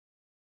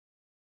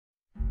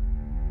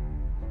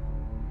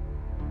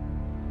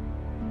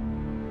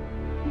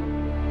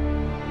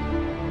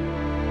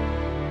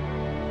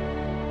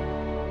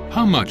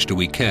how much do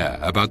we care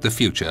about the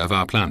future of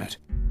our planet?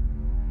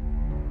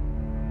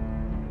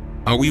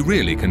 Are we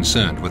really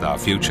concerned with our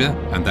future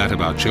and that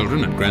of our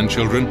children and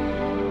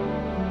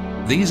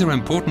grandchildren? These are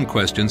important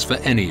questions for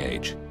any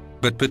age,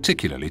 but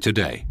particularly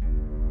today.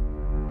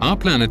 Our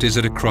planet is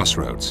at a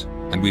crossroads,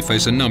 and we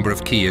face a number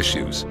of key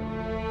issues.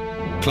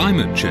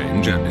 Climate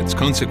change and its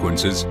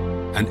consequences,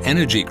 an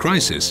energy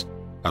crisis,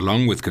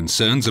 along with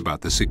concerns about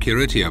the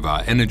security of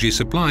our energy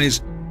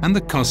supplies and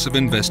the costs of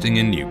investing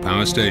in new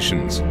power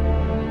stations.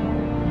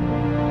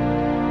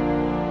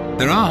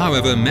 There are,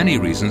 however, many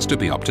reasons to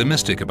be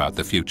optimistic about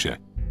the future.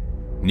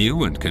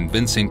 New and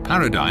convincing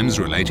paradigms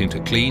relating to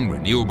clean,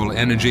 renewable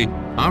energy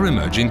are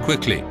emerging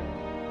quickly.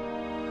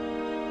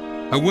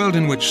 A world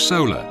in which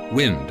solar,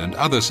 wind and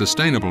other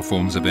sustainable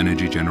forms of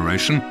energy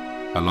generation,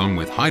 along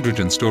with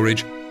hydrogen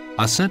storage,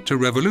 are set to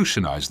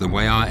revolutionize the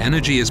way our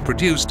energy is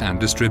produced and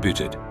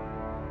distributed.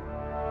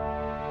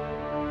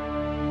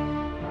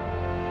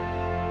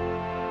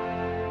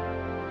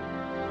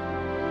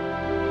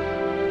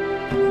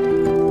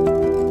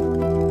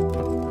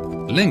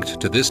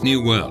 Linked to this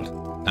new world,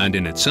 and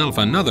in itself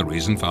another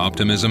reason for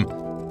optimism,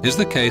 is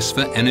the case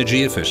for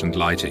energy-efficient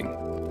lighting.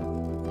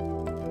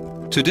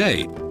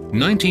 Today,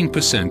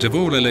 19% of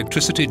all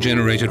electricity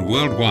generated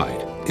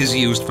worldwide is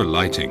used for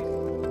lighting,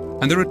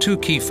 and there are two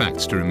key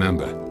facts to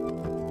remember.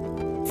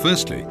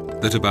 Firstly,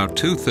 that about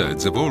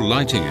 2/3 of all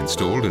lighting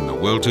installed in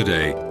the world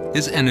today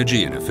is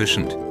energy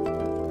inefficient.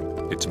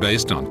 It's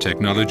based on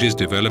technologies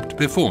developed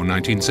before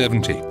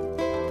 1970.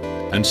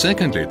 And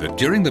secondly, that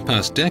during the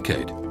past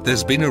decade,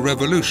 there's been a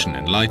revolution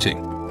in lighting.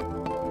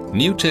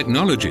 New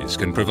technologies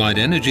can provide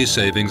energy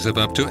savings of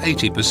up to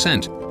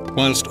 80%,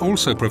 whilst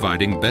also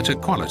providing better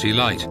quality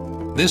light.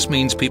 This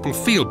means people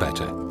feel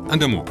better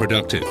and are more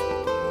productive.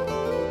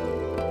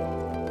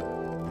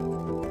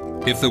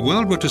 If the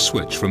world were to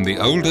switch from the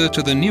older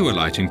to the newer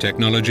lighting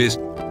technologies,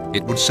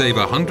 it would save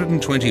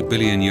 120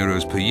 billion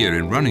euros per year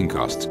in running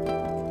costs,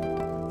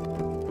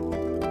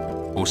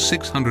 or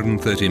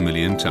 630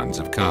 million tons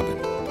of carbon.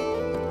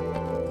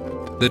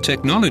 The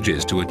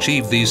technologies to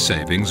achieve these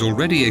savings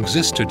already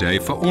exist today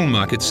for all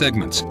market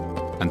segments,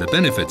 and the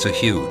benefits are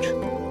huge.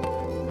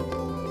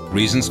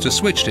 Reasons to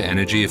switch to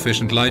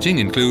energy-efficient lighting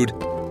include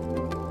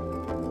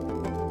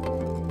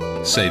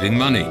saving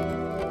money,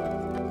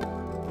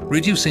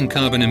 reducing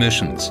carbon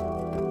emissions,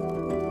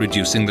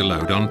 reducing the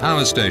load on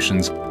power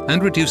stations,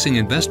 and reducing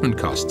investment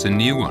costs in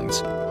new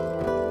ones,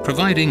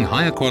 providing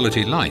higher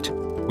quality light,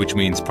 which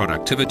means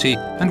productivity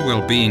and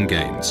well-being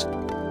gains,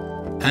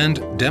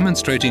 and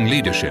demonstrating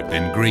leadership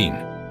in green.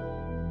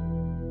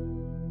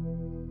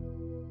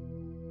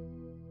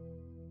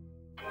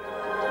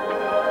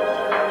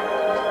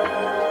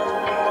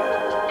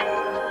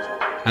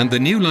 And the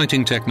new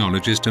lighting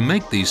technologies to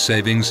make these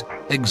savings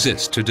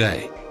exist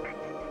today.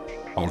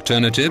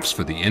 Alternatives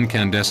for the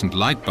incandescent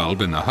light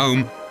bulb in the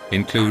home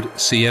include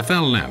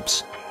CFL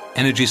lamps,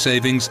 energy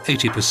savings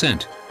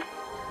 80%,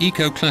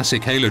 Eco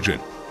Classic Halogen,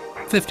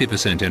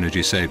 50%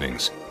 energy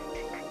savings,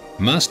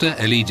 Master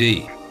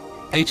LED,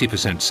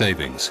 80%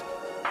 savings.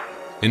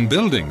 In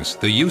buildings,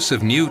 the use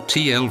of new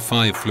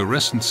TL5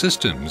 fluorescent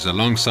systems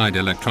alongside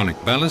electronic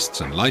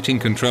ballasts and lighting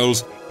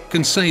controls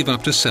can save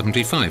up to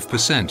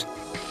 75%.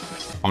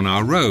 On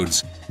our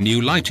roads, new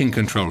lighting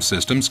control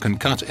systems can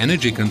cut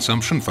energy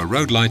consumption for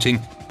road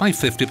lighting by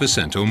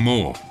 50% or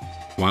more,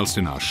 whilst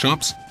in our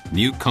shops,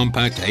 new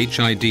compact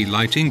HID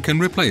lighting can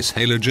replace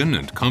halogen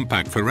and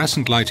compact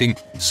fluorescent lighting,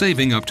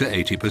 saving up to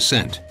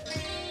 80%.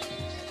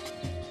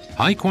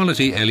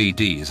 High-quality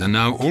LEDs are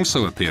now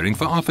also appearing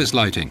for office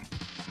lighting.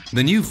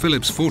 The new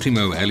Philips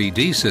Fortimo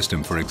LED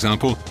system, for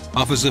example,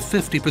 offers a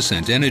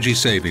 50% energy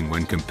saving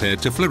when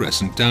compared to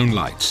fluorescent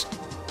downlights.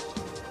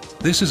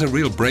 This is a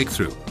real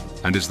breakthrough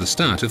and is the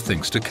start of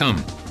things to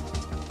come.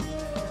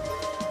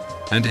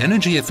 And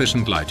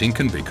energy-efficient lighting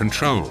can be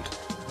controlled.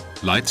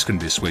 Lights can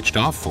be switched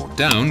off or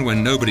down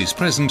when nobody's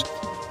present,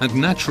 and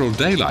natural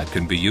daylight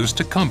can be used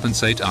to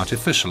compensate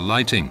artificial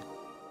lighting.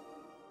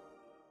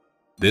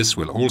 This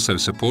will also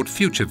support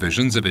future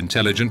visions of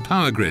intelligent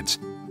power grids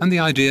and the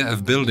idea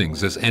of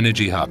buildings as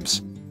energy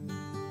hubs.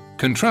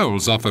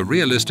 Controls offer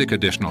realistic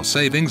additional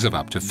savings of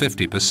up to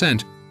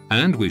 50%,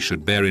 and we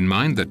should bear in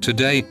mind that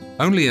today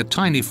only a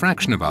tiny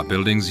fraction of our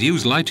buildings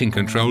use lighting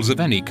controls of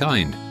any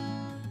kind.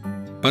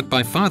 But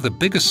by far the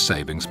biggest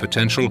savings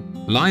potential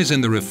lies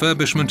in the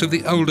refurbishment of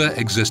the older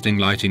existing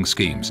lighting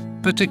schemes,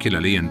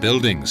 particularly in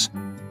buildings.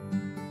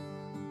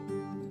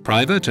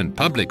 Private and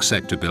public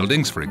sector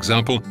buildings, for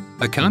example,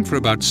 account for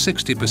about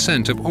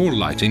 60% of all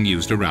lighting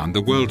used around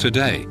the world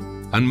today,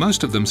 and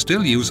most of them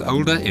still use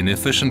older,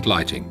 inefficient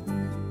lighting.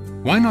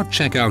 Why not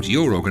check out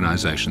your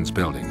organization's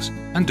buildings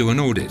and do an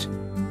audit?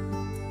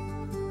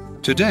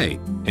 Today,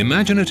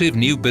 imaginative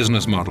new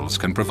business models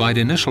can provide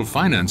initial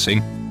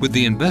financing, with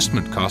the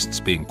investment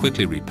costs being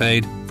quickly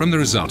repaid from the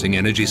resulting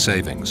energy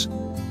savings.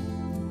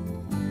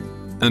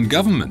 And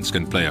governments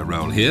can play a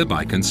role here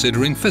by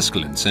considering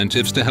fiscal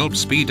incentives to help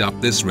speed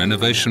up this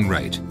renovation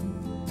rate.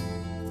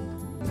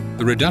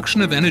 the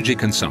reduction of energy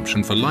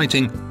consumption for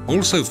lighting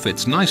also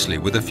fits nicely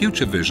with a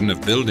future vision of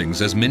buildings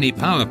as mini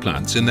power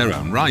plants in their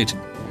own right,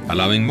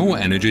 allowing more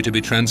energy to be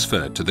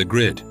transferred to the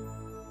grid.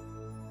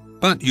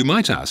 But you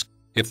might ask,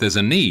 if there's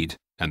a need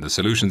and the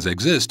solutions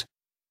exist,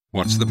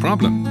 what's the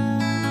problem?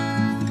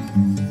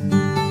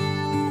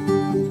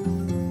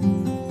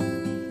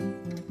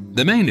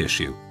 The main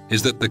issue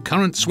is that the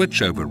current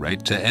switchover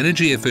rate to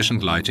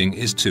energy-efficient lighting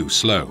is too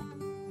slow.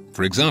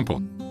 For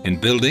example, in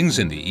buildings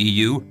in the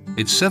EU,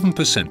 it's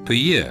 7% per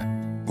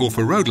year, or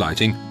for road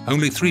lighting,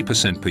 only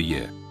 3% per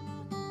year.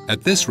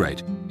 At this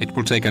rate, it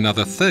will take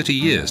another 30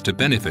 years to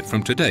benefit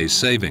from today's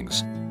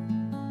savings.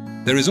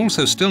 There is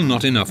also still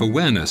not enough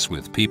awareness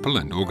with people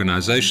and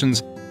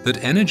organizations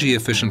that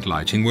energy-efficient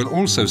lighting will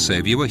also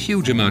save you a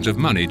huge amount of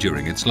money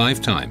during its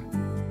lifetime.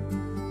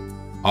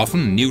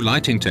 Often, new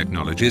lighting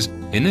technologies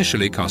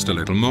initially cost a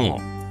little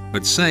more,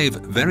 but save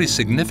very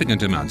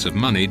significant amounts of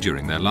money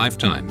during their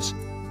lifetimes.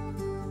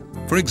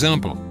 For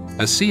example,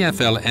 a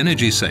CFL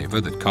energy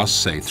saver that costs,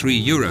 say,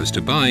 €3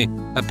 to buy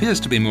appears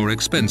to be more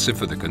expensive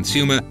for the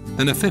consumer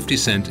than a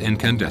 50-cent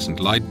incandescent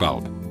light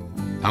bulb.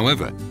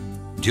 However,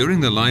 during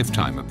the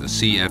lifetime of the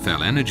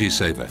CFL energy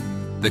saver,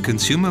 the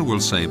consumer will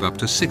save up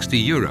to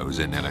 €60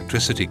 in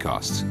electricity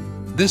costs.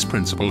 This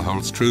principle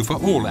holds true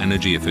for all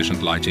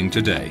energy-efficient lighting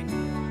today.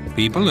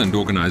 People and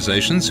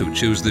organizations who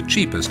choose the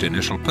cheapest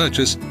initial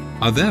purchase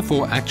are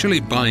therefore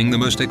actually buying the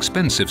most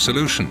expensive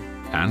solution,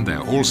 and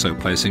they're also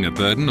placing a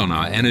burden on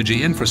our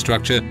energy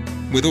infrastructure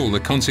with all the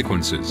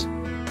consequences.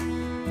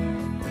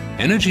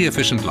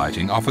 Energy-efficient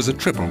lighting offers a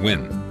triple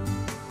win.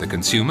 The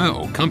consumer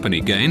or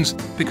company gains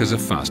because of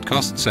fast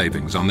cost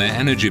savings on their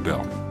energy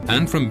bill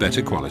and from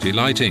better quality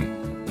lighting.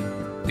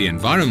 The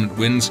environment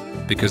wins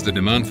because the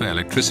demand for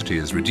electricity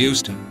is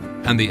reduced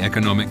and the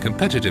economic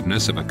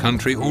competitiveness of a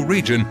country or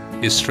region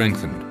is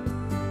strengthened.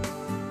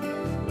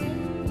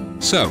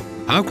 So,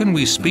 how can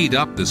we speed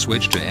up the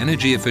switch to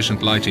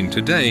energy-efficient lighting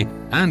today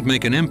and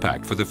make an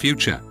impact for the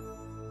future?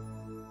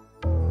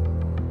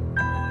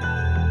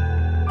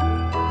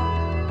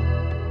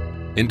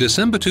 In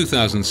December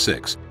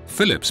 2006,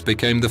 Philips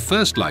became the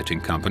first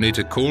lighting company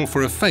to call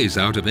for a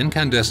phase-out of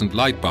incandescent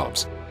light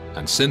bulbs,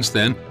 and since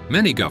then,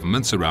 many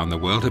governments around the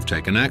world have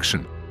taken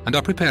action and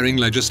are preparing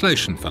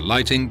legislation for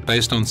lighting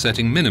based on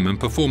setting minimum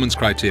performance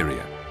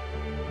criteria.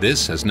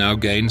 This has now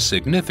gained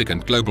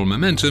significant global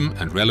momentum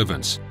and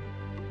relevance.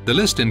 The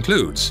list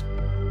includes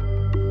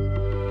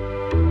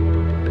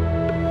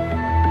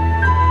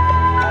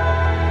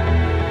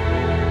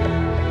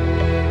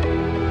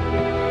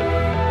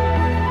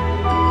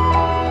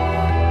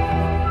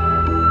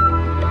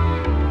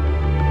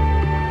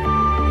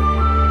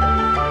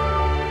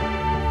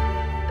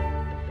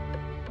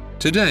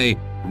Today,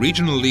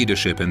 regional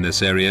leadership in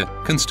this area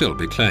can still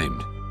be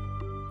claimed.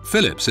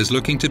 Philips is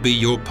looking to be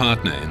your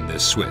partner in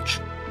this switch.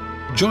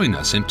 Join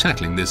us in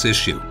tackling this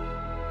issue.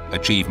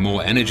 Achieve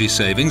more energy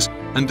savings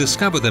and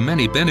discover the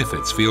many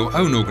benefits for your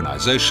own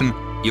organization,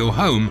 your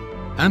home,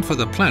 and for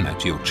the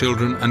planet your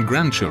children and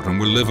grandchildren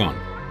will live on.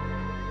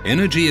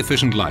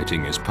 Energy-efficient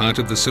lighting is part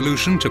of the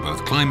solution to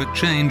both climate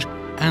change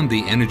and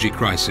the energy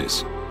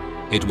crisis.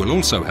 It will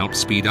also help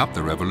speed up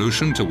the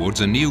revolution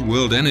towards a new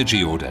world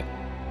energy order,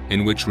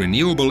 in which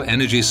renewable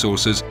energy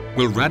sources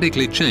will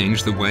radically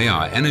change the way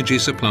our energy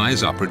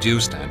supplies are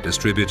produced and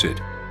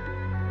distributed.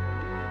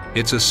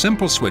 It's a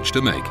simple switch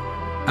to make,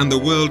 and the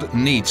world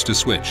needs to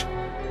switch,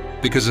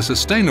 because a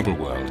sustainable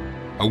world,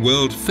 a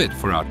world fit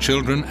for our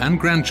children and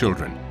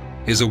grandchildren,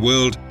 is a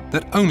world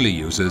that only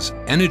uses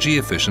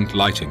energy-efficient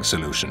lighting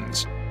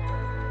solutions.